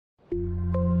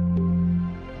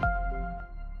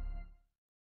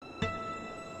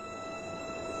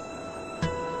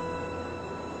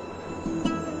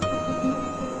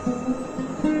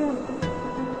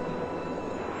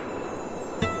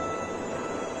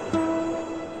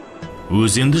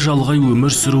Өзенді жалғай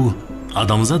өмір сүру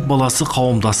адамзат баласы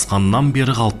қауымдасқаннан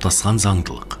бері қалыптасқан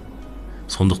заңдылық.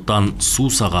 Сондықтан су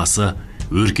сағасы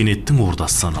өркениеттің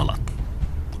ордасы саналады.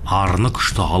 Арыны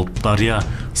күшті Алыптария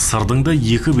сырдың да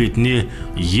екі бетіне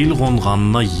ел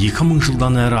қонғанына 2000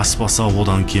 жылдан әрі аспаса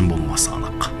одан кем болмасы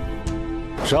анық.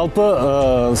 Жалпы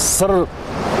сыр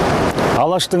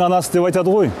алаштың анасы деп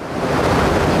айтады ғой.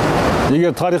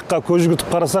 Егер тарихқа көз жүгіртіп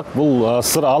қарасақ, бұл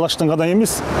сыр алаштың ғана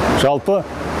емес, жалпы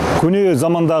көне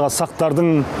замандағы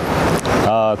сақтардың,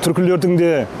 түркілердің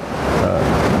де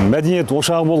мәдениет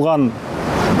ошағы болған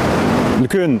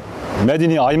үлкен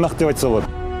мәдени аймақ деп айтса болады.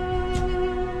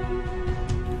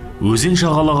 Өзен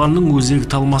жағалағанның өзегі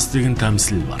талмас деген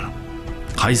тәмсіл бар.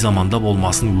 Қай заманда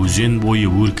болмасын өзен бойы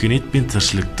өркениет пен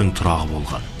тіршіліктің тұрағы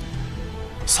болған.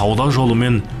 Сауда жолы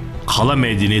мен қала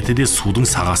мәдениеті де судың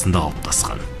сағасында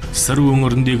қалыптасқан. Сыр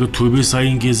өңіріндегі төбе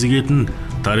сайын кезігетін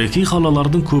тарихи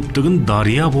қалалардың көптігін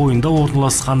дария бойында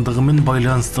орналасқандығымен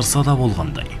байланыстырса да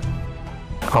болғандай.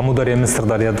 Амудария мен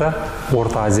Сырдарияда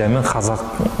Орта Азия мен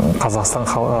Қазақстан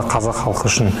халқы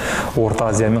үшін, Орта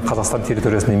Азия мен Қазақстан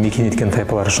территориясында мекен еткен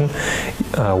тайпалар үшін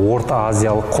Орта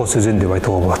Азиялық қос өзен деп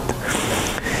айтуға болады.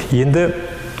 Енді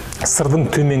сырдың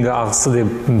төменгі ағысы деп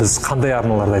біз қандай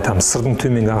арналарды айтамыз? Сырдың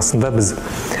төменгі ағысында біз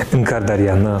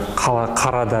Іңкәрдарияны,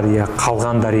 Қарадария,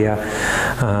 Қалғандария,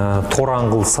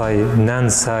 Тораңғылсай,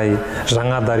 Нәнсай,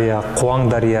 Жаңадария,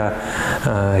 Қуаңдария,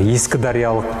 Ескі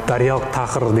дариялық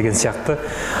тақыр деген сияқты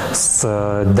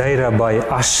Дайрабай,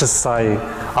 Ащысай,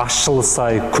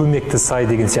 Ащылысай, Көмектісай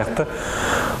деген сияқты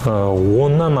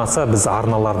оннан аса біз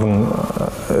арналардың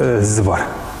ізі бар.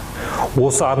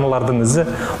 Осы арналардың ізі,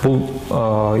 бұл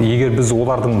егер біз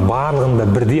олардың барлығында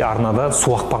бірдей арнада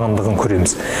су ақпағандығын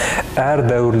көреміз. Әр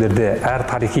дәуірлерде, әр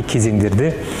тарихи кезеңдерде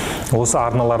осы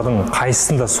арналардың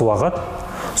қайсысында су ағады,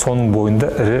 соның бойында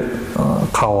ірі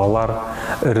қалалар,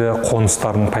 ірі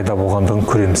қоныстардың пайда болғандығын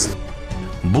көреміз.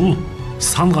 Бұл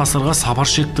сан ғасырға сапар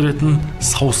шектіретін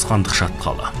сауысқандық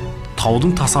шатқалы.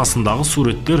 Таудың тасасындағы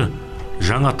суреттер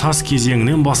жаңа тас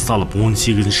кезеңінен басталып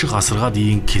 18 ғасырға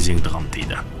дейін кезеңді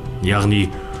қамтиды. Яғни,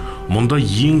 мұнда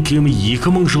ең кемі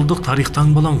 2000 жылдық тарих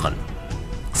таңбаланған.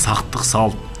 Сақтық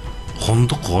салт,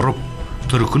 құндық ғұрып,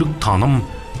 түркілік таным,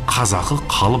 қазақы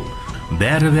қалып,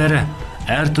 бәрі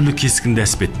әртүрлі кескінді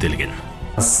әспеттелген.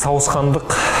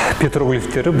 Сауысқандық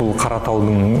петроглифтері бұл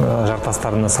Қаратаудың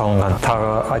жартастарына салынған.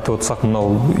 Тағы айтып отырсақ,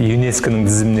 мынау ЮНЕСКО-ның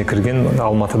тізіміне кірген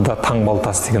Алматыда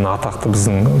Таңбалтас деген атақты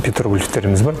біздің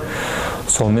петроглифтеріміз бар.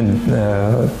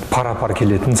 Сонымен пара-пар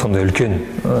келетін сондай үлкен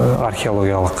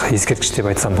археологиялық ескерткіш деп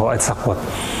айтсақ болады.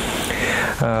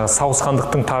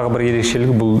 Сауысқандықтың тағы бір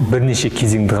ерекшелігі бұл бірнеше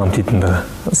кезеңді қамтитындығы.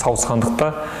 Сауысқандықта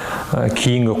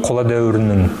кейінгі қола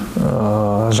дәуірінің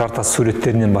жартас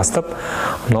суреттерінен бастап,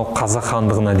 мынау қазақ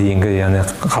хандығына дейінгі, яғни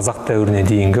қазақ дәуіріне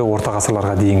дейінгі, орта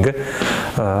ғасырларға дейінгі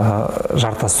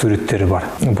жартас суреттері бар.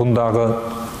 Бұндағы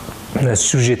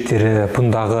сюжеттері,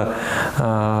 бұндағы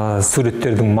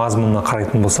суреттердің мазмұнына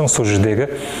қарайтын болсаң, сол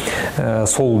жердегі,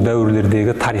 сол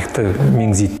дәуірлердегі тарихты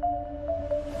меңзейді.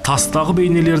 Тастағы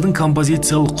бейнелердің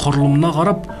композициялық құрылымына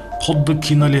қарап, құдды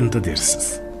кинолента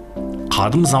дерсіз.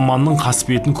 Қадым заманның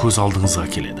қасбетін көз алдыңызға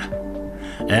келеді.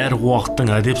 Әр уақыттың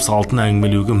әдеп салтын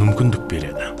әңгімелеуге мүмкіндік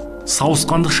береді.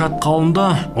 Сауысқандық шатқалында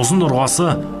ұзын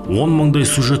ырғасы 10 мыңдай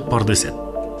сюжет бар деседі.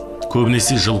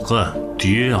 Көбінесе жылқы,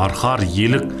 түйе, арқар,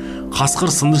 елік,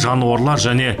 қасқыр сынды жануарлар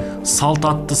және салт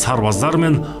атты сарбаздар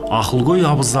мен ақылгөй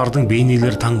абыздардың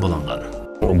бейнелері таңбаланған.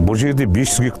 Бұл жерде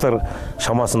 500 гектар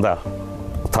шамасында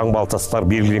таңбалтастар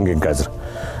белгіленген қазір.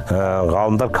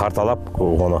 Ғалымдар карталап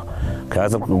оны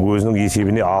қазір өзінің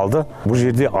есебіне алды. Бұл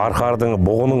жерде арқардың,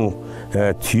 бұғының,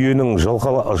 түйенің,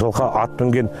 жылқы ат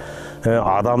мінген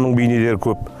адамның бейнелері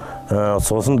көп.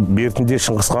 Сосын бертінде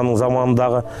Шыңғысханның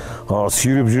заманындағы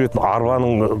сүйреп жүретін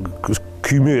арбаның,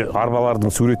 күйме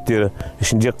арбалардың суреттері,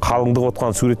 ішінде қалыңдық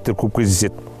отқан суреттер көп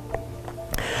кездеседі.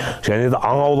 Және де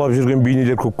аң аулап жүрген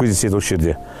бейнелер көп кездеседі осы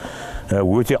жерде.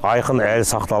 Өте айқын әлі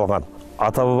сақталған.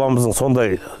 Ата-бабамыздың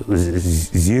сондай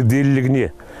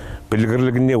зерделілігіне,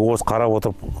 білгірлігіне осы қарап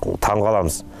отырып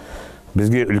таңғаламыз.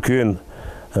 Бізге үлкен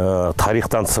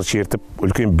тарихтан сыр шертіп,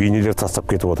 үлкен бейнелер тастап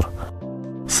кетіп отыр.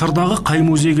 Сырдағы қай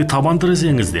музейге табан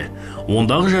тіресеңізде,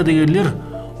 ондағы жәдігерлер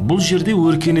бұл жерде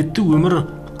өркениетті өмір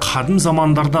қадым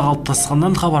замандарда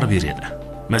қалыптасқаннан хабар береді.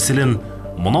 Мәселен,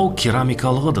 мынау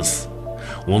керамикалық ыдыс.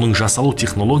 Оның жасалу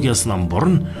технологиясынан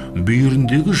бұрын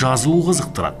бүйіріндегі жазуы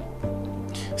қызықтырады.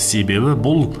 Себебі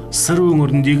бұл сыр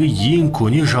өңіріндегі ең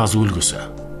көне жазу үлгісі.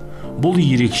 Бұл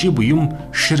ерекше бұйым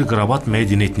Шіргірабад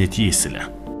мәдениетіне тиесілі.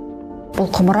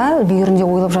 Бұл құмыра бүйірінде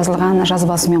ойылып жазылған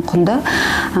жазбасымен құнды.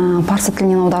 парсы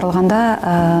тілінен аударылғанда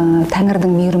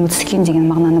Тәңірдің мейірімі түскен деген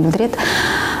мағынаны білдіреді.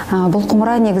 Бұл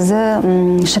құмыра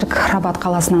негізі Шірік Рабат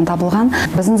қаласынан табылған.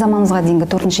 Біздің заманымызға дейінгі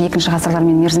 4-2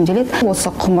 ғасырлармен мерзімделеді. Осы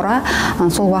құмыра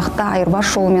сол уақытта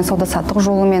айырбас жолымен, сауда-саттық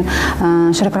жолымен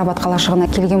Шірік Рабат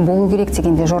қалашығына келген болу керек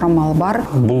дегенде жорамал бар.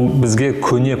 Бұл бізге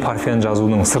көне парфян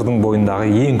жазуының сырдың бойындағы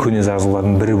ең көне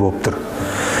жазулардың бірі болып тұр.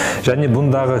 Және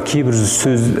бұндағы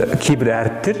кейбір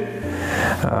әріптер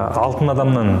алтын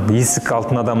адамнан, есік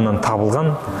алтын адамнан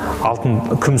табылған алтын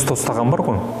күміс тостаған бар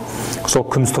ғой. Сол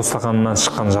күміс тостағанынан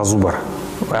шыққан жазу бар.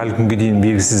 Әлі күнге дейін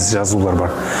белгісіз жазулар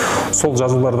бар. Сол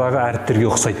жазулардағы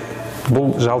әріптерге ұқсайды.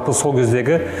 Бұл жалпы сол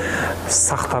кездегі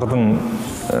сақтардың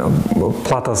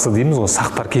платасы дейміз ғой,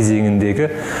 сақтар кезеңіндегі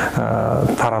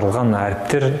таралған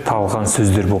әріптер, табылған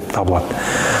сөздер болып табылады.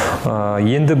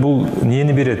 Енді бұл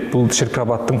нені береді? Бұл Шірік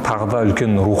Рабаттың тағы да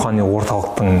үлкен рухани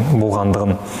орталықтың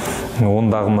болғандығын,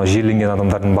 ондағы жерленген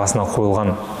адамдардың басына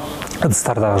қойылған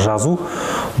ыдыстардағы жазу,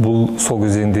 бұл сол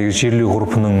кезеңдегі жерлеу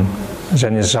ғұрпының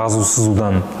және жазу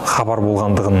сызудан хабар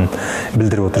болғандығын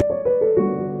білдіріп отыр.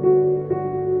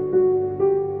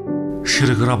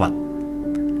 Шірік Рабат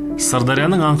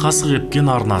Сырдарияның аңқасы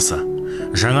кепкен арнасы,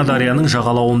 Жаңадарияның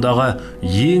жағалауындағы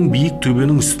ең биік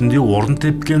төбенің үстінде орын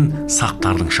тепкен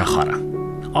сақтардың шаһары.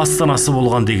 Астанасы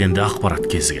болған дегенде ақпарат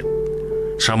кезіген.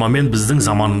 Шамамен біздің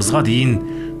заманымызға дейін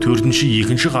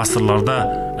 4-2 ғасырларда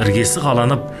іргесі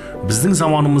қаланып, біздің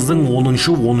заманымыздың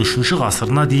 10-13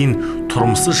 ғасырына дейін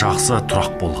тұрмысы жақсы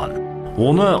тұрақ болған.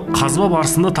 Оны қазба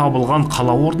барысында табылған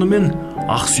қала орны мен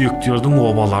ақсүйектердің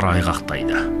обалары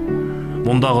айғақтайды.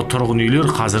 Мұндағы тұрғын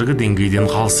үйлер қазіргі деңгейден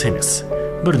қалыс емес,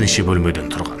 бірнеше бөлмеден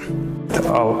тұрған.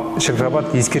 Ал Шірік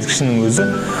Рабат ескерткішінің өзі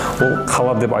ол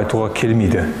қала деп айтуға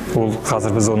келмейді. Ол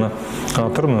қазір біз оны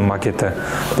тұрмын макеті,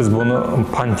 біз бұны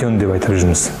пантеон деп айтып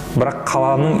жүрміз. Бірақ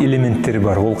қаланың элементтері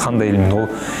бар. Ол қандай элемент?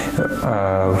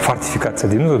 Ол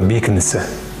фортификация дейміз, ол бекінісі.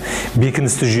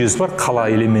 Бекіністі жүйесі бар қала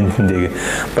элементіндегі.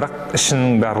 Бірақ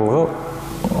ішінің барлығы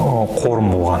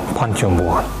қорым болған, пантеон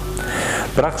болған.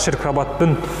 Бірақ Шірік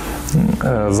Рабатпен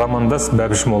замандас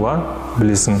Бәбіш мола,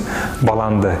 білесің,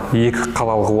 баланды екі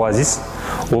қалалық оазис,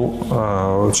 ол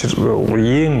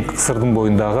ең сырдың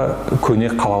бойындағы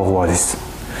көне қалалық оазис.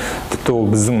 Тіпті ол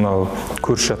біздің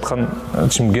көрші жатқан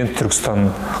Шымкент,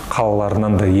 Түркістан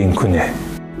қалаларынан да ең көне.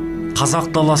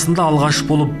 Қазақ даласында алғаш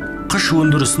болып қыш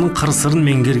өндірісінің қыр-сырын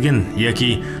меңгерген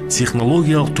яки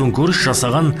технологиялық төңкеріс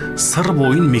жасаған сыр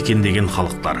бойын мекендеген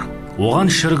халықтар.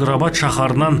 Оған Шірік Рабат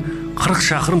шаһарынан 40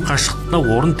 шақырым қашықтықта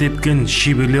орын тепкен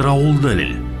шеберлер ауылы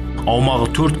дәлел. Аумағы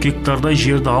 4 гектардай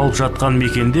жерді алып жатқан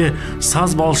мекенде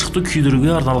саз балшықты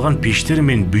күйдіруге арналған пештер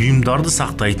мен бұйымдарды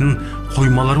сақтайтын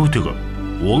қоймалар өте көп.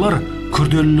 Олар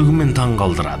күрделілігімен таң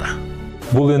қалдырады.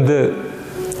 Бұл енді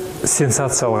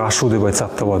сенсациялық ашу деп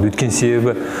айтсақ та болады. Өткен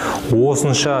себебі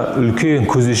осынша үлкен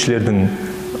көздеушілердің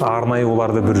арнайы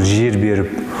оларды бір жер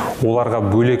беріп, оларға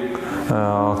бөлек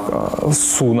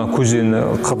суына көзені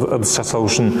ыдыс жасау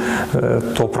үшін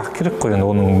топырақ керек қой.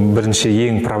 Оның бірінші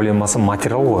ең проблемасы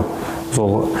материал ғой.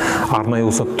 Сол арнайы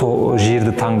осы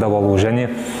жерді таңдап алу және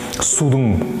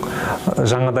судың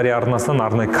Жаңадария арнасынан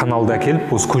арнайы каналды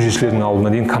әкеліп, осы көзеушілердің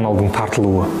ауылына дейін каналдың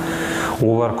тартылуы.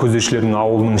 Олар көзеушілердің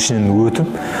ауылының ішінен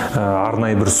өтіп,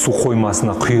 арнайы бір су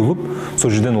қоймасына құйылып,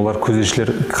 сол жерден олар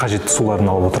көзеушілер қажетті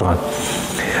суларын алып отырған.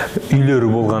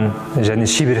 Үйлері болған, және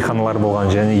шеберханалар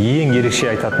болған, және ең ерекше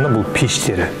айтатыны бұл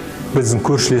пештері. Біздің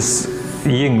көршілес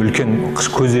ең үлкен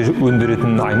көзе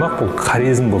өндіретін аймақ бұл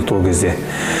Хорезм болды ол кезде.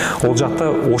 Ол жақта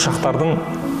ошақтардың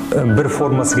бір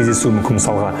формасы кездесуі мүмкін,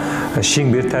 мысалға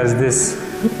шеңбер тәріздес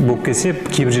болып келсе,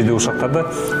 кейбір жерде ошақтарда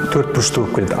 4 бұрышты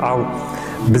болып келеді. Ал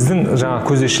біздің жаңа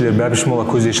көзешілер, Бәбіш мола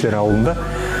көзешілер ауылында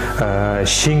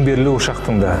шеңберлі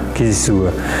ошақтың да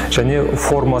кездесуі және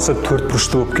формасы 4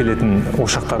 бұрышты болып келетін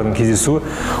ошақтардың кездесуі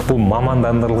бұл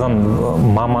мамандандырылған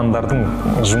мамандардың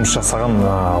жұмыс жасаған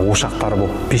ошақтары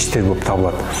болып, пештер болып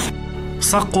табылады.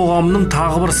 Сақ қоғамының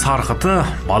тағы бір сарқыты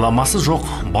баламасы жоқ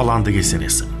баланды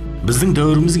кесенесі. Біздің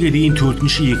дәуірімізге дейін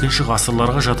 4-2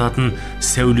 ғасырларға жататын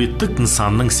сәулеттік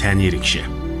нысанның сәні ерекше,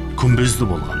 күмбезді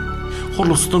болған.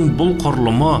 Құрылыстың бұл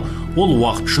құрылымы ол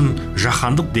уақыт үшін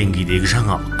жаһандық деңгейдегі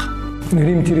жаңалық.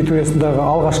 Рим территориясындағы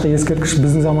алғашқы ескерткіш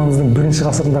біздің заманымыздың 1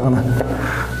 ғасырында ғана,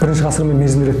 1 ғасырмен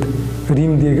мерзімделеді.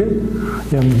 Римдегі,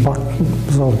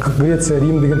 Греция,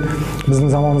 Рим деген біздің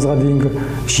заманымызға дейінгі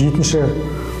 7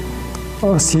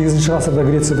 8 ғасырда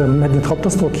Грецияда мәдениет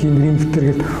қалыптасты ғой, кейін римдіктер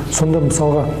келді. Сонда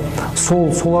мысалға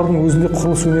солардың өзінде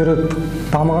құрылыс өнері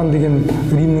дамыған деген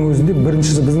Римнің өзінде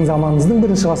біздің заманымыздың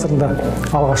 1 ғасырында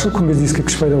алғашқы күмбезді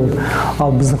ескерткіш пайда болды.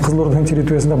 Ал біздің Қызылорданың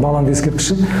территориясында баланды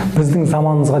ескерткіші біздің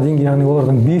заманымызға дейінгі, яғни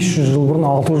олардан 500 жыл бұрын,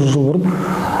 600 жыл бұрын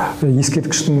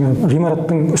ескерткіштің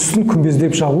ғимараттың үстін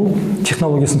күмбездеп жабу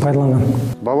технологиясын пайдаланған.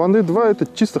 Баланды 2 это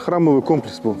чисто храмовый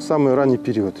комплекс был, самый ранний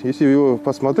период. Если его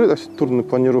посмотреть, архитектурную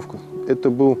планировку, это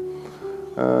был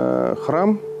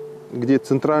храм, где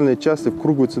центральная часть, в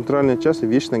круглой центральной части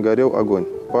вечно горел огонь.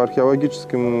 По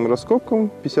археологическим раскопкам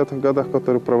в 50-х годах,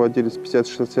 которые проводились в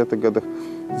 50-60-х годах,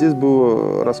 здесь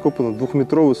был раскопан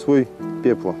 2-метровый слой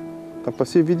пепла. Там, по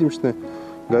всей видимости,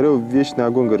 горел вечный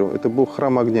огонь, это был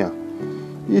храм огня.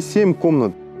 И 7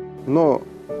 комнат. Но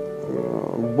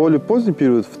в более поздний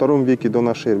период, в 2 веке до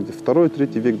нашей эры, где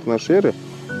 2-3 век до нашей эры,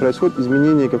 происходит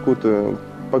изменение какого-то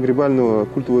погребального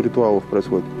культового ритуалов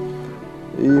происходит.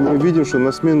 И мы видим, что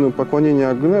на смену поклонения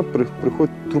огня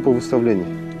приходит труповыставление.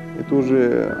 Это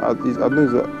уже одно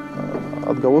из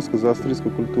отголосков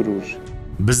зороастрийской культуры уже.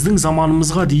 Біздің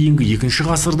заманымызға дейінгі 2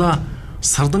 ғасырда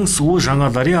сырдың суы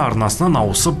Жаңадария арнасынан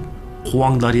ауысып,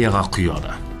 QYZYLORDAға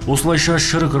құяды. Осылайша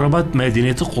шірік-рабат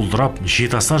мәдениеті құлдырап,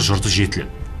 жетасар жұрты жетіледі.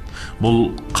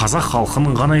 Бұл қазақ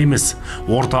халқының ғана емес,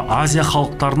 Орта Азия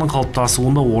халықтарының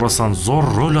қалыптасуында орасан зор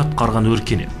рөл атқарған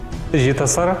өркениет.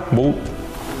 Жетасар бұл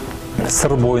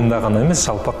сыр бойында ғана емес,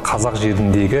 жалпы қазақ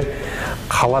жеріндегі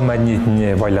қала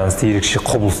мәдениетіне байланысты ерекше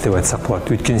құбылыс деп айтсақ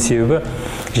болады. Өйткені себебі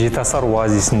Жетасар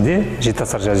оазисінде,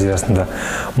 Жетасар жазирасында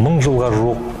 1000 жылға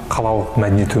жуық қалалық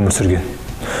мәдениет өмір сүрген.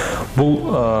 Бұл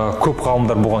көп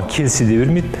ғалымдар бұған келісе де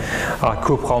бермейді.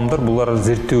 Көп ғалымдар бұлар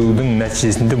зерттеудің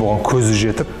нәтижесінде бұған көзі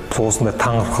жетіп, осындай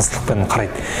таңырқастықпен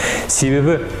қарайды.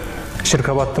 Себебі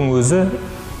Шіркабаттың өзі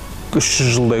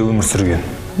 300 жылдай өмір сүрген.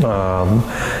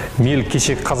 Мейлі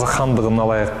кешек Қазақ хандығын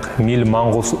алайық, мейлі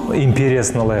Моңғол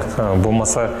империясын алайық,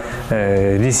 болмаса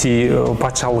Ресей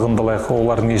патшалығын алайық,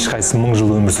 олардың ешқайсысы 1000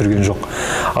 жыл өмір сүрген жоқ.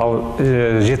 Ал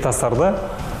Жетасарда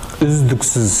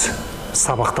үздіксіз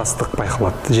сабақтастық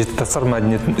байқалады. Жетасар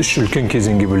мәдениетін 3 үлкен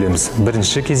кезеңге бөлеміз.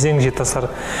 Бірінші кезең Жетасар,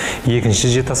 екінші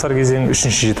Жетасар кезең,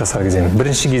 үшінші Жетасар кезең.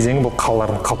 Бірінші кезеңі бұл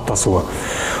қалалардың қалыптасуы.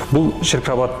 Бұл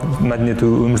Шіркабат мәдениеті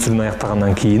өмір сүруін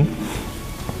аяқтағаннан кейін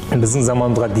біздің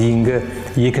заманымызға дейінгі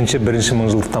 2-1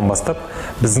 мыңжылдықтан бастап,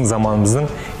 біздің заманымыздың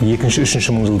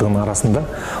 2-3 мыңжылдығының арасында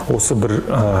осы бір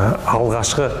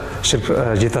алғашқы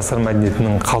Жетасар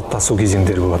мәдениетінің қалыптасу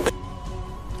кезеңдері болады.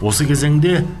 Осы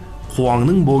кезеңде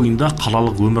Қуаңның бойында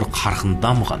қалалық өмір қарқынды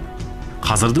дамыған.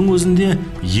 Қазірдің өзінде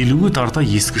 50-ге тарта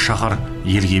ескі шаһар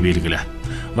елге белгілі.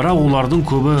 Бірақ олардың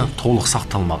көбі толық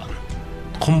сақталмаған.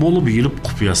 Құм болып үйіліп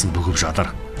құпиясын бүгіп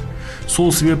жатыр.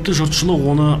 Сол себепті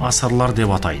жұртшылық оны асарлар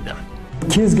деп атайды.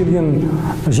 Кез келген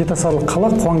жетасарлық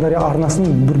қала QYZYLORDA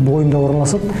арнасының бір бойында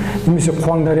орналасады, немесе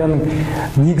QYZYLORDAның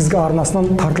негізгі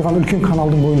арнасынан тартылған үлкен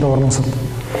каналдың бойында орналасады.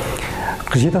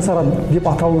 Жетасар деп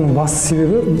аталуының басты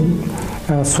себебі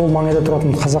сол маңайда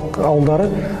тұратын қазақ ауылдары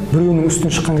біреуінің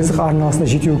үстіне шыққан кезде арнасында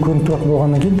жетеуі көрініп тұратын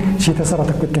болғаннан кейін Жетасар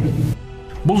атап кеткен.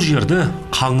 Бұл жерді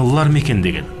қаңлылар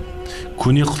мекендеген.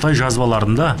 Көне Қытай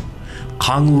жазбаларында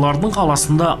қаңлылардың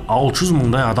қаласында 600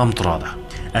 мыңдай адам тұрады.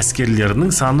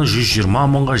 Әскерлерінің саны 120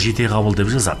 мыңға жете қабыл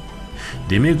деп жазады.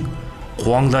 Демек,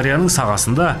 QYZYLORDAның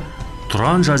сағасында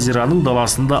Тұран жазираның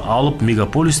даласында алып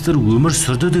мегаполистер өмір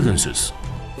сүрді деген сөз.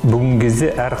 Бүгінгі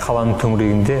кезде әр қаланың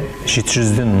төңірегінде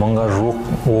 700-ден 1000-ға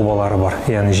жуық обалары бар,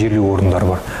 яғни жерлеу орындары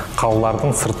бар.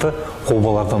 Қалалардың сырты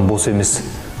обалардан бос емес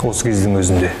осы кездің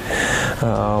өзінде.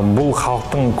 Бұл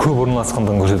халықтың көп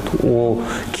орналасқандығын көрсетеді. Ол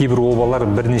кейбір обалар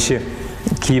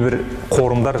кейбір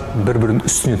қорымдар бір-бірінің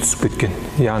үстіне түсіп кеткен.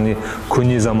 Яғни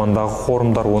көне замандағы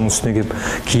қорымдар оның үстіне келіп,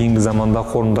 кейінгі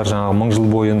замандағы қорымдар жаңағы 1000 жыл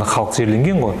бойында халық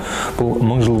жерленген ғой. Бұл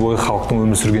 1000 жыл бойы халықтың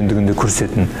өмір сүргендігін де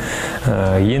көрсететін.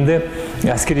 Енді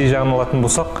әскери жағын алатын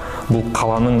болсақ, бұл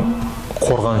қаланың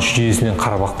қорғаныс жүйесінен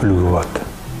қарап білуге болады.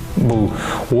 Бұл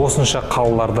осынша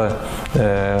қалаларды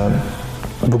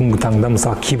бүгінгі таңда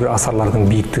мысалы кейбір асарлардың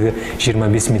биіктігі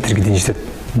 25 метрге дейін жетеді.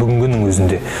 Бүгінгінің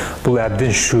өзінде бұл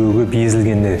әбден шөгі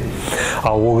безілгенде.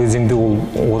 Ал ол кезеңде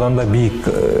одан да биік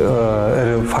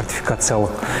ірі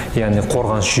фортификациялық, яғни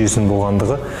қорғаныс жүйесінің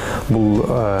болғандығы, бұл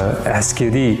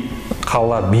әскери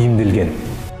қала бейімделген.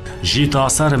 Жеті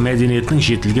асар мәдениетінің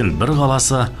жетілген бір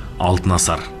қаласы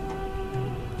Алтынасар.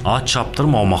 Ат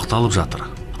шаптырым аумақталып жатыр.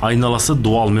 Айналасы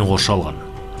дуалмен қоршалған.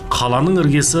 Қаланың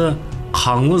іргесі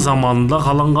қаңлы заманында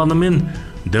қаланғанымен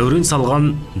дәурен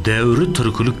салған дәуірі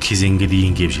түркілік кезеңге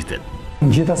дейін кеп жетеді.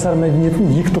 Жетасар мәдениетін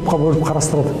екі топқа бөліп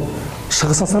қарастырады.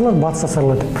 шығыс асарлар, батыс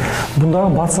асарлар деп.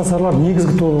 Бұндағы батыс асарлар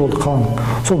негізгі тобы болды қаланың.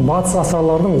 Сол батыс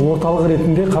асарлардың орталығы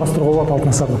ретінде қарастыруға болады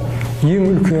алтын асарды. Ең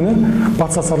үлкені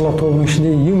батыс асарлар тобының ішінде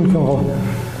ең үлкен қала.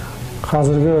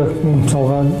 Қазіргі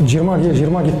мысалға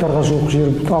 20 гектарға жуық жер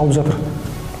алып жатыр.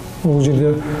 Ол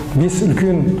жерде 5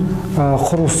 үлкен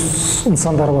құрылыс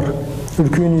нысандары бар.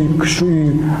 Үлкен үй, кіші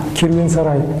үй, керуен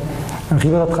сарай,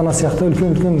 ғибадатхана сияқты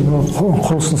үлкен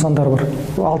құрылыс нысандары бар.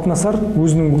 Алтын асар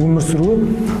өзінің өмір сүруі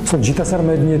сол жетіасар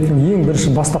мәдениетінің ең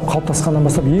бірінші бастап қалыптасқаннан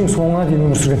бастап ең соңына дейін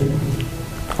өмір сүрген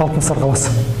алтын асар қаласы.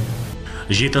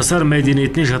 Жетіасар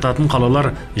мәдениетіне жататын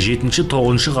қалалар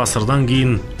 7-9 ғасырдан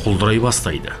кейін құлдырай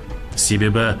бастайды.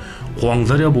 Себебі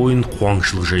Қуаңдария бойын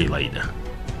қуаңшылық жайлайды.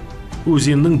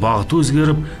 Өзеннің бағыты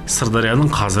өзгеріп,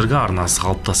 Сырдарияның қазіргі арнасы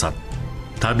қалыптасады.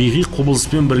 Табиғи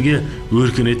құбылыспен бірге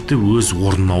өркениетті өз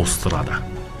орнына ауыстырады.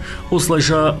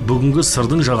 Осылайша бүгінгі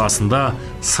сырдың жағасында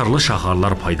сырлы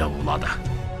шаһарлар пайда болады.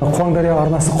 Қуаңдария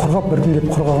арнасы құрғап біртіндеп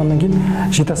құрғағаннан кейін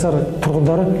жетіасар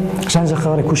тұрғындары жан-жаққа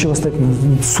қарай көше бастайды.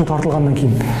 Су тартылғаннан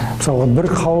кейін, мысалға бір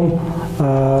қауым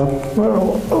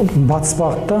батыс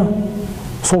бағытта,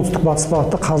 солтүстік батыс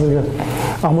бағытта қазіргі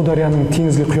Амударияның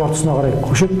теңізге құяр тұсына қарай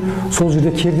көшіп, сол жерде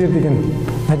Кердер деген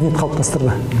мәдениет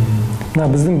қалыптастырды.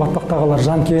 Біздің батпақтағылар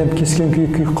Жанкент,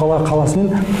 Кескенкүйік, Күйікқала қаласымен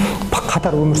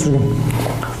қатар өмір сүрген.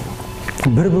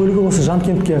 Бір бөлігі осы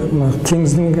Жанкентке,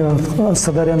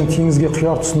 Сырдарияның теңізге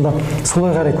құяр тұсында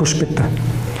солай қарай көшіп кетті.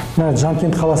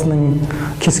 Жанкент қаласының,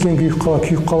 Кескенкүйікқала,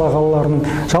 Күйікқала қалаларының,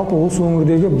 жалпы осы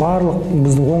өңірдегі барлық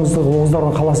біздің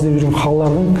оңыздардың қаласы деп жүрген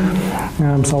қалалардың,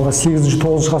 мысалға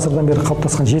 8-9 ғасырдан бері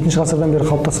қалыптасқан, 7 ғасырдан бері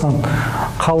қалыптасқан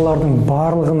қалалардың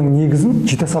барлығының негізін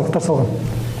жетіасарлықтар салған.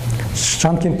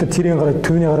 Жанкентті терең қарай,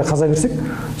 төбіне қарай қаза берсек,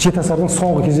 жетіасардың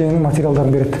соңғы кезеңінің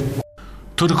материалдарын береді.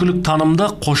 Түркілік танымда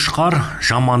қошқар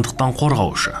жамандықтан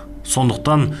қорғаушы.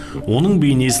 Сондықтан оның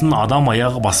бейнесін адам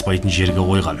аяғы баспайтын жерге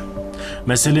қойған.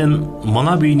 Мәселен,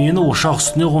 мына бейнені ошақ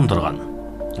үстіне қондырған.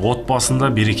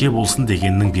 Отбасында береке болсын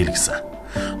дегеннің белгісі.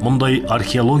 Мұндай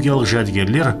археологиялық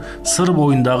жәдігерлер сыр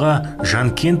бойындағы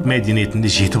Жанкент мәдениетінде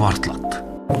жетіп артылады.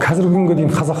 Қазіргі күнге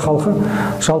дейін қазақ халқы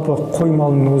жалпы қой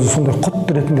малының өзі сондай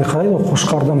құт ретінде қарайды.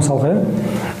 Қошқарды мысалға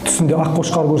түсінде ақ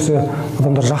қошқар көрсе,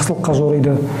 адамдар жақсылыққа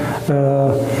жориды.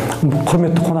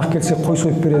 Құрметті қонақ келсе, қой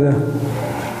сойып береді.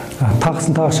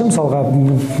 Тағысын тағышы, мысалға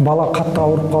бала қатты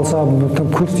ауырып қалса,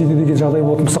 көз тиді деген жағдай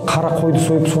болады. Мысалы, қара қойды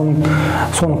сойып,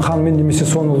 соның қанымен немесе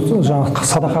соны жаңағы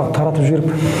садақаға таратып жіберіп,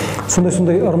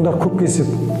 сондай ырымдар көп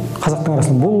кездеседі қазақтың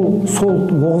арасында. Бұл сол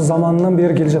оғыз заманынан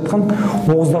бері келе жатқан,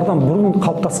 оғыздардан бұрын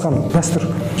қалыптасқан дәстүр.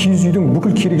 Киіз үйдің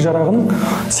бүкіл керек жарағының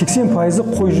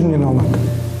 80% қой жүнінен алынады.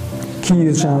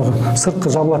 Киіз жаңағы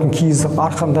сыртқы жабылатын киіз,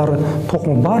 арқандары,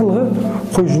 тоқымы барлығы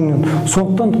қой жүнінен.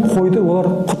 Сондықтан қойды олар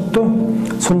құтты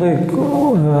сондай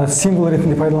символ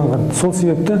ретінде пайдаланған. Сол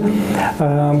себепті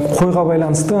қойға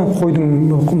байланысты, қойдың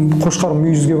қошқар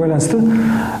мүйізге байланысты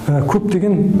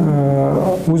көптеген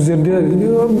өздерінде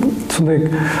сондай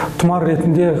тұмар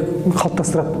ретінде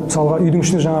қалыптастырады. Мысалға үйдің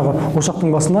ішінде жаңағы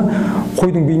ошақтың басына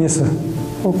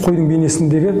қойдың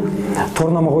бейнесіндегі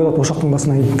торнама қойылады ошақтың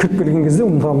басына. Кіріп келген кезде,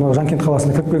 Жанкент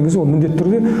қаласына кіріп келген кезде, ол міндетті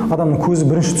түрде адамның көзі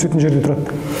бірінші түсетін жерде тұрады.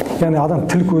 Яғни адам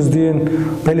тіл көзден,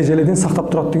 бәле-жәледен сақтап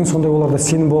тұрады деген сондай оларда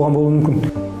сенім болған болуы мүмкін.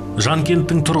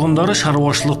 Жанкенттің тұрғындары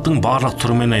шаруашылықтың барлық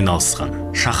түрімен айналысқан.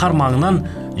 Шаһар маңынан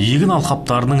егін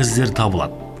алқаптарының іздері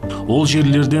табылады. Ол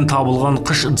жерлерден табылған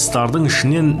қыш ыдыстардың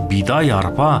ішінен бидай,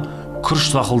 арпа,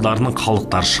 күріш дақылдарының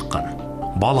қалдықтары шыққан.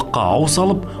 Балыққа ау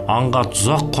салып, аңға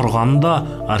тұзақ құрғанында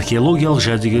археологиялық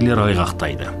жәдігерлер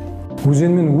айғақтайды.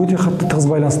 Өзенмен өте қатты тығыз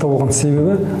байланыста болған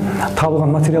себебі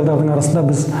табылған материалдардың арасында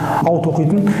біз ау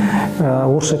тоқитын,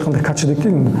 орысша айтқанда катчедек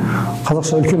деймін,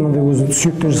 қазақша үлкен мынандай өзі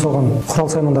сүйектен жасалған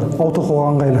құрал-саймандар ау тоқуға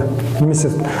ыңғайлы,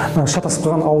 немесе шатасып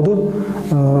қалған ауды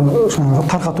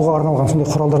тарқатуға арналған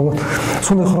сондай құралдар болады.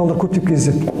 Сондай құралдар көптеп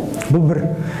кездеседі. Бұл бір.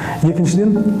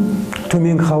 Екіншіден,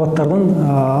 төменгі қабаттардан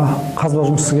қазба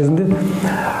жұмысы кезінде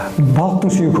балықтың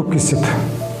сүйегі көп кездеседі.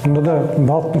 Мұнда да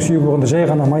балықтың сүйегі болғанда жай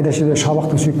ғана майда-шүйде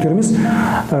шабақтың сүйектері емес,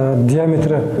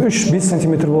 диаметрі 3-5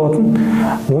 сантиметр болатын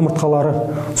омыртқалары.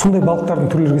 Сондай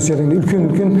балықтардың түрлері кездеседі.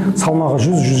 Үлкен-үлкен салмағы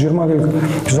 100-120 келілік,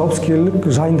 160 келілік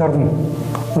жайындардың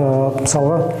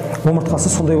мысалға омыртқасы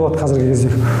сондай болады қазіргі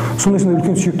кезде. Сондай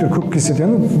үлкен сүйектер көп кездеседі.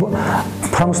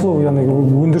 Промысловый, яғни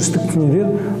өндірістік неде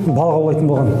балық аулайтын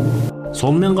болған.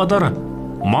 Сонымен қатар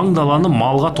маң даланы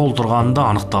малға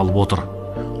толтырғанында анықталып отыр.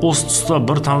 Осы тұста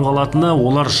бір таңғалатыны,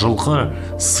 олар жылқы,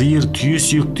 сиыр, түйе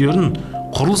сүйектерін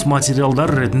құрылыс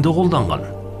материалдары ретінде қолданған.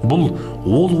 Бұл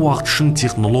ол уақыт үшін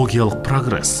технологиялық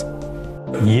прогресс.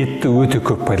 Етті өте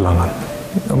көп пайдаланған.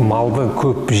 малды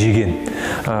көп жеген.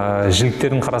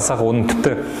 Жіліктерін қарасақ, оның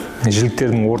тіпті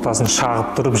жіліктердің ортасын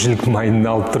шағып тұрып, жілік майын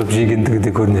алып тұрып жегендігі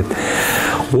де көрінеді.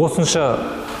 Осынша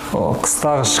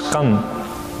қыстағы шыққан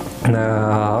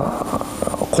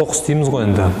қоқыс дейміз ғой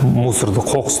енді, мусорды,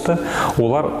 қоқысты,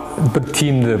 олар бір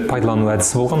тиімді пайдалану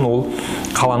әдісі болған, ол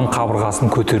қаланың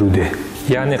қабырғасын көтеруде.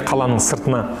 Яғни қаланың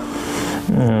сыртына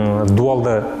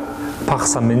дуалды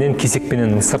пақсаменен,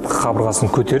 кесекпенен сыртқы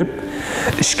қабырғасын көтеріп,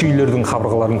 ішкі үйлердің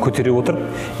қабырғаларын көтере отырып,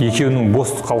 екеуінің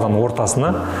бос қалған ортасына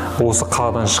осы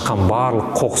қаладан шыққан барлық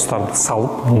қоқыстарды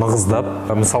салып, нығыздап,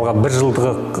 мысалға бір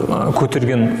жылдығы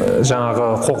көтерген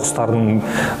жаңағы қоқыстардың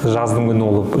жаздың күні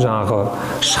болып, жаңағы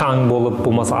шаң болып,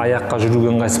 болмаса аяққа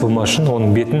жүруге ыңғайсыз болмас үшін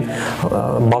оның бетін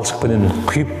балшықпенен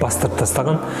құйып бастырып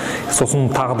тастаған.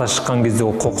 Сосын тағы да шыққан кезде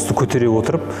ол қоқысты көтере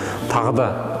отырып, тағы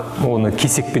да оны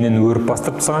кесекпенен өріп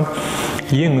бастырып тастаған.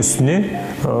 Ең үстіне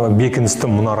бекіністі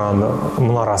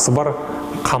мұнарасы бар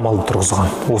қамалды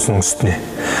тұрғызған осының үстіне.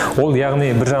 Ол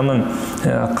яғни бір жағынан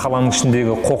қаланың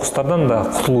ішіндегі қоқыстардан да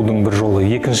құтылудың бір жолы.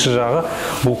 Екінші жағы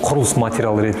бұл құрылыс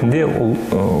материалы ретінде ол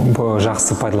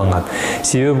жақсы пайдаланған.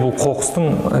 Себебі бұл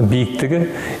қоқыстың биіктігі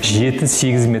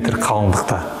 7-8 метр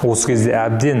қалыңдықта. Осы кезде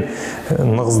әбден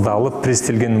нығыздалып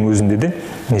престелгеннің өзінде де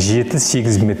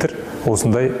 7-8 метр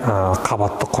осындай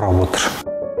қабатты құрап отыр.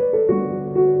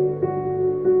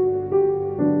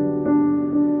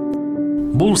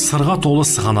 Бұл сырға толы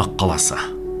сығанақ қаласы.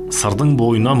 Сырдың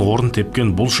бойынан орын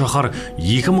тепкен бұл шаһар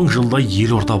 2000 жылдай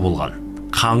елорда болған.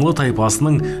 Қаңлы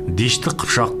тайпасының, Дешті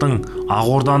Қыпшақтың,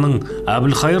 Ағорданың,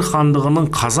 Әбілқайыр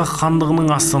хандығының, Қазақ хандығының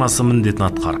астанасы міндетін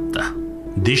атқарыпты.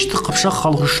 Дешті Қыпшақ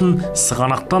халқы үшін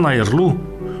сығанақтан айырылу,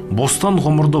 бостан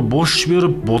ғұмырды бос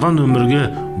жіберіп, бодан өмірге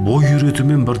бой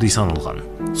үйретумен бірдей саналған.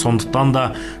 Сондықтан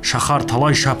да шаһар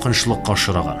талай шапқыншылыққа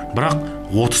ұшыраған, бірақ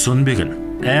оты сөнбеген.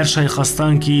 Әр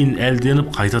шайқастан кейін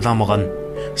әлденіп қайта дамыған,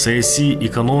 саяси,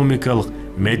 экономикалық,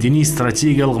 мәдени,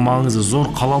 стратегиялық маңызы зор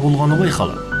қала болғаны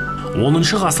байқалады. 10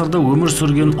 ғасырда өмір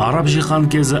сүрген араб жихан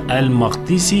кезі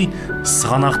Әл-Мақтиси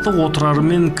сығанақты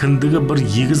отырарымен кіндігі бір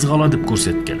егіз қала деп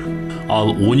көрсеткен.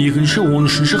 Ал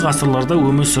 12-13 ғасырларда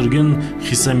өмір сүрген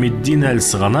Хисамиддин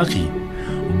әл-Сығанақи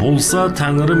болса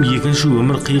тәңірім екінші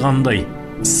өмір қиғандай,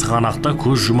 сығанақта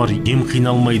көз жұмар ем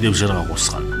қиналмай деп жырға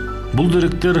қосқан. Бұл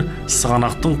деректер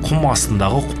сығанақтың құм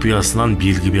астындағы құпиясынан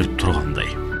белгі беріп тұрғандай.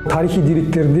 Тарихи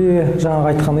деректерде жаңағы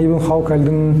айтқан Ибн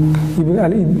Хаукалдың,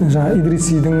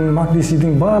 Идрисидің,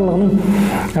 Мақдисидің барлығының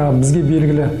бізге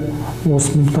белгілі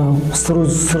осы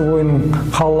сыр бойының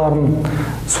қалаларын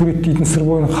суреттейтін, сыр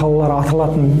бойының қалалары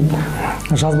аталатын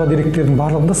жазба деректердің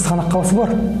барлығында сығанақ қаласы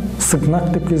бар.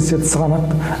 Сығанақ деп кездеседі, сығанақ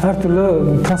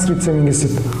әртүрлі транскрипциямен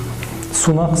кездеседі.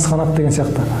 Сунақ, сығанақ деген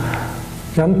сияқты.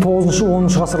 Яғни 9-10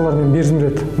 ғасырлармен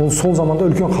мерзімдеді. Ол сол заманда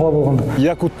үлкен қала болғанда.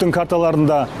 Якуттың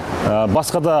карталарында,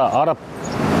 басқа да араб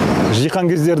жихан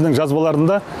кездерінің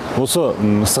жазбаларында осы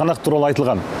сығанақ туралы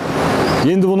айтылған.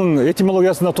 Енді бұның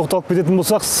этимологиясына тоқталып кететін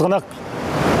болсақ, сығанақ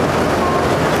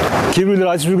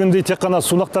кейбіреулер айтып жүргендей тек қана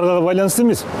сунақтарға байланысты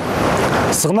емес.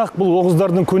 Сығанақ бұл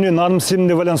оғыздардың көне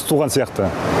наным-сеніміне байланысты туған сияқты.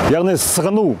 Яғни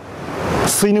сығыну,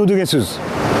 сыйыну деген сөз.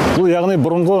 Бұл яғни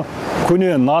бұрынғы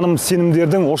көне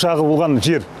наным-сенімдердің ошағы болған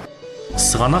жер.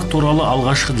 Сығанақ туралы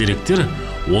алғашқы деректер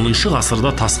 10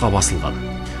 ғасырда тасқа басылған.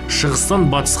 Шығыстан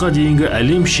батысқа дейінгі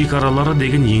әлем шекаралары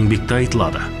деген еңбекте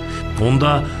айтылады.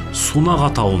 Онда Сунақ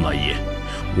атауына ие.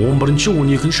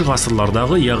 11-12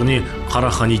 ғасырлардағы, яғни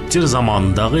Қараханиттер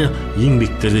заманындағы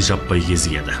еңбектерде жаппай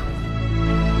кезігеді.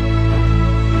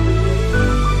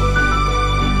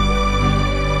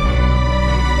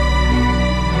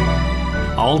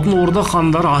 Алтын Орда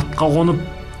хандары атқа қонып,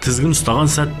 тізгін ұстаған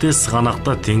сәтте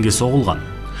сығанақта теңге соғылған.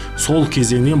 Сол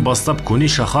кезеңнен бастап көне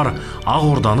шаһар Ақ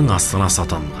Орданың астанасы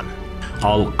атанған.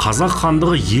 Ал Қазақ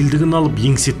хандығы елдігін алып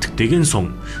еңсеттік деген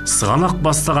соң, сығанақ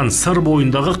бастаған сыр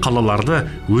бойындағы қалаларды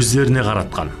өздеріне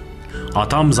қаратқан.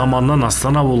 Атам заманнан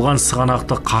астана болған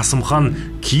сығанақты Қасым хан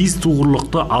киіз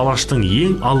туғырлықты Алаштың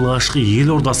ең алғашқы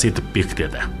ел ордасы етіп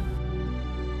бекітеді.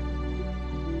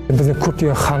 Біздің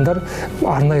көптеген хандар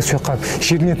арнайы сояққа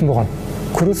жерленетін болған.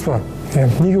 Көресіз ба?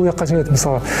 Неге ояққа жерленеді?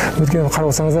 Мысалы, өткен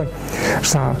қарап отырсаңыздар,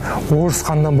 орыс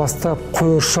ханнан бастап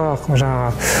Қойыршақ,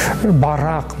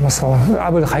 Барақ, мысалы,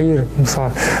 Әбілқайыр,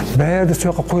 мысалы, бәрі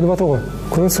сояққа қойылып жатыр ғой.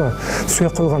 Көресіз ба?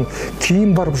 Сояқ қойылған.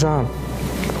 Кейін барып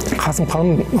Қасым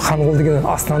хан ол деген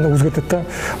астананы өзгертеді,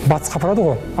 батысқа апарады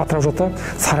ғой. Атырау жақта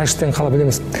Сарайшық деген қала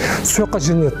білеміз. Сояққа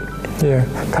жерленеді.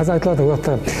 Қазір айтылады, ол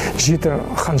жақта 7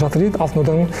 хан жатыр дейді, Алтын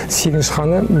Орданың 8-ші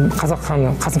ханы Қазақ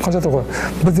ханы Қасым хан жатыр ғой.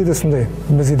 Бізде де сондай,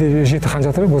 бізде де 7 хан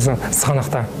жатыр осы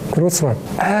сығанақта. Көріп отырсыз ба?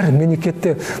 Әр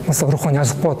мемлекетте мысалы рухани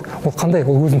азық болады. Ол қандай?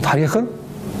 Ол өзінің тарихы,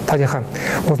 тарихы,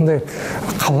 осындай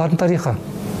қалалардың тарихы,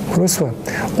 көресіз бе,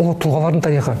 ұлы тұлғалардың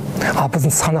тарихы. А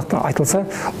біздің сығанақтан айтылса,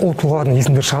 ұлы тұлғалардың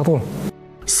есімдері шығады ғой.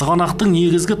 Сығанақтың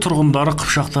негізгі тұрғындары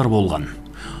қыпшақтар болған.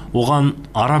 Оған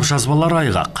араб жазбалары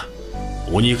айғақ.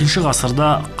 12 ғасырда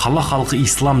қала халқы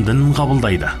ислам дінін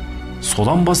қабылдайды.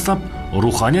 Содан бастап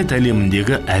руханият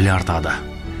әлеміндегі әлі артады.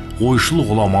 Ойшыл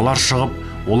ғұламалар шығып,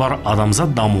 олар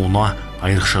адамзат дамуына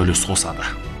айрықша үлес қосады.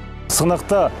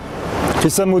 Сығанақта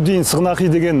Хисамуддин Сығанақи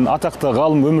деген атақты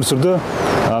ғалым өмір сүрді.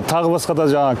 Тағы басқа да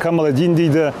жаңа Камаледдин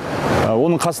дейді.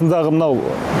 Оның қасындағы мынау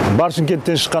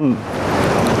Баршынкенттен шыққан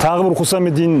тағы бір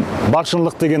Хусамеддин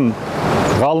Баршынлық деген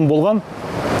ғалым болған.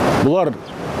 Бұлар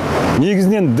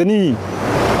негізінен діни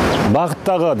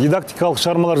бағыттағы дидактикалық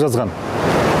шығармалар жазған.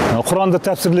 Құранды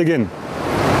тәпсірлеген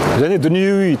және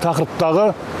дүниеви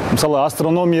тақырыптағы, мысалы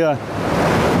астрономия,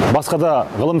 басқа да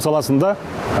ғылым саласында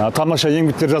тамаша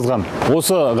еңбектер жазған.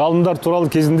 Осы ғалымдар туралы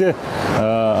кезінде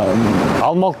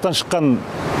Алмалықтан шыққан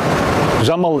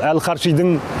Жамал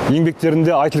әл-Қаршидің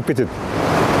еңбектерінде айтылып кетеді.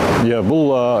 Бұл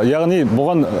яғни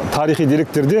бұған тарихи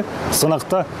деректерде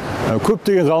Сығанақта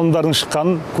көптеген ғалымдардың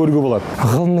шыққанын көруге болады.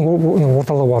 Ғылымның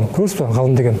орталығы болған, көресіз бе,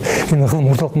 ғалым деген. Енді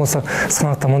ғылым орталық болмаса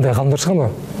Сығанақта мынандай ғалымдар шыға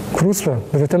ма? Көресіз бе?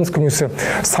 Біз айтамыз көбінесе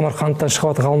Самарқандтан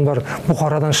шығады ғалымдар,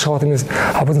 Бұхарадан шығады емес.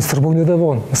 А біздің сыр бойында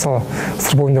болған. Мысалы,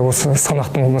 сыр бойында осы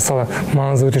Сығанақтың мысалы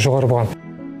маңызы өте жоғары болған.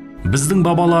 Біздің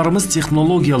бабаларымыз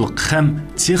технологиялық һәм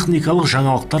техникалық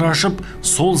жаңалықтар ашып,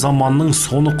 сол заманның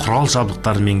соны құрал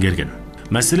жабдықтарын меңгерген.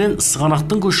 Мәселен,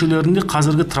 Сығанақтың көшелерінде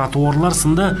қазіргі тротуарлар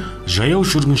сынды жаяу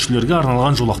жүргіншілерге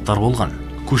арналған жолақтар болған.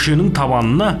 Көшенің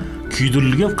табанына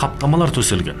күйдірілген қаптамалар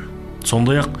төселген.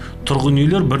 Сондай-ақ тұрғын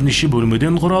үйлер бірнеше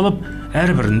бөлмеден құралып,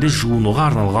 әрбірінде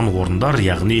жуынуға арналған орындар,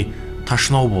 яғни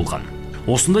ташнау болған.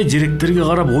 Осындай деректерге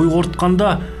қарап ой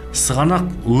қорытқанда,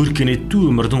 Сығанақ өркениетті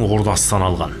өмірдің ордасы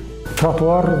саналған.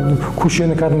 Тротуар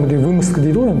көшені кәдімгідей вымыска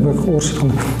дейді ғой, орысша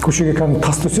айтқанда, көшеге кәдімгі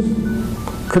тас төсеп,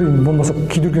 болмаса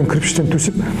күйдірген кірпіштен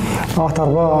төсеп,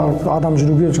 ат-арба адам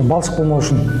жүруге балшық болмау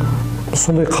үшін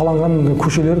сондай қаланған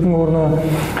көшелердің орны,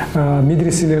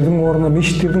 медреселердің орны,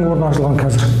 мешіттердің орны ашылған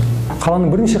қазір.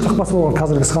 Қаланың бірнеше қақпасы болған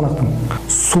қазіргі Сығанақтың.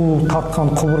 Су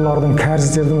тартқан құбырлардың,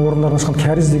 кәріздердің орындарын ашқан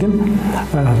кәріз деген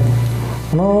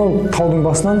мынау таудың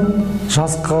басынан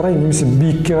жазыққа қарай немесе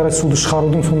биікке қарай суды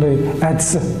шығарудың сондай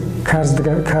әдісі,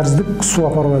 кәріздік су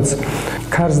апару әдісі.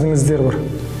 Кәріздің іздері бар.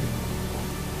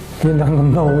 Енді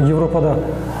мынау Европада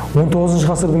 19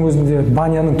 ғасырдың өзінде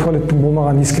баняның, туалеттің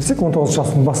болмағанын ескерсек, 19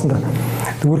 ғасырдың басында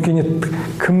өркениет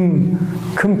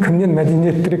кімнен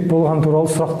мәдениеттірек болған туралы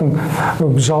сұрақтың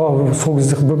жауабы сол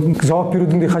кезде жауап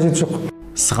берудің де қажеті жоқ.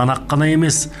 Сығанақ қана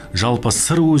емес, жалпы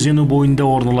Сыр өзені бойында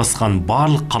орналасқан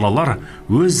барлық қалалар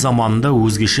өз заманында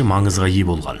өзгеше маңызға ие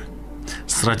болған.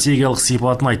 Стратегиялық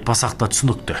сипатын айтпасақ та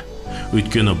түсінікті.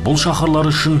 Өйткені бұл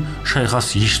шаһарлар үшін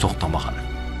шайқас еш тоқтамаған.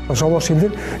 Жаулаушы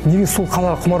елдер неге сол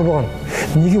қалаға құмар болған?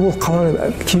 Неге ол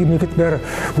қаланы кейбір мемлекет бәрі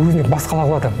өзіне бас қала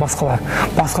қылады, бас қала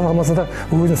қылмаса да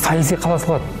өзінің саяси қаласы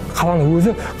қылады. Қаланың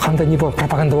өзі қандай не болған,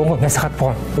 пропаганда болған, насихат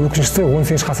болған. Өкініштісі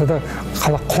 18 ғасырда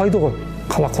қала құлайды ғой,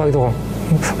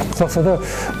 құласа да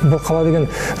бұл қала деген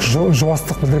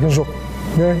жуастық білдірген жоқ.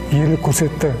 Ерлік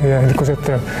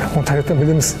көрсетті, оны тарихтан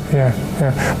білеміз.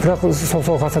 Бірақ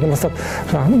сол ғасырдан бастап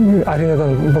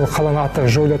аренадан бұл қаланың аты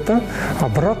жойылды,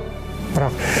 бірақ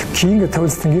кейінгі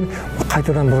тәуелсіздіктен кейін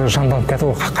қайтадан бұл жанданып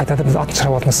кетті, қайтадан біз атын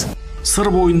шығарып жатырмыз. Сыр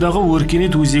бойындағы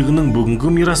Өркениет өзегінің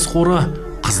бүгінгі мирас қоры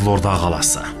Қызылорда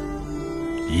қаласы.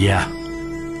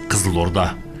 Қызылорда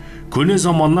көне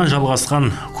заманнан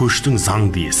жалғасқан көштің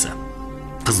заңды иесі.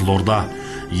 Қызылорда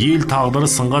ел тағдыры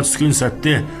сынға түскен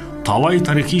сәтте талай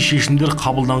тарихи шешімдер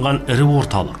қабылданған ірі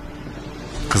орталық.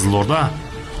 Қызылорда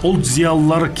ұлт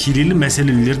зиялылары келелі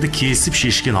мәселелерді кесіп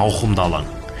шешкен ауқымды алаң.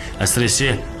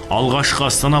 Әсіресе алғашқы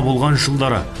Астана болған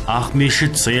жылдары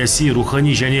Ақмешіт саяси,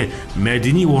 рухани және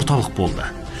мәдени орталық болды.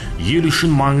 Ел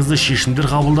үшін маңызды шешімдер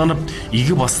қабылданып,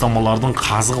 игі бастамалардың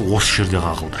қазығы осы жерде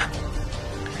қағылды.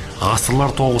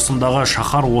 Ғасырлар тоғысындағы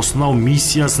шаһар осынау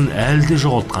миссиясын әлде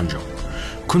жоғалтқан жоқ.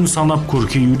 Күн санап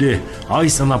көркеюде, ай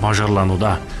санап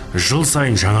ажарлануда, жыл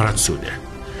сайын жаңара түсуде.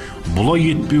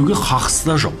 Бұлай етпеуге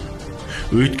хақысы да жоқ.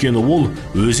 Өйткені ол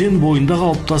өзен бойында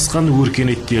қалыптасқан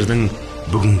өркениеттердің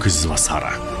бүгінгі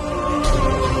ізбасары.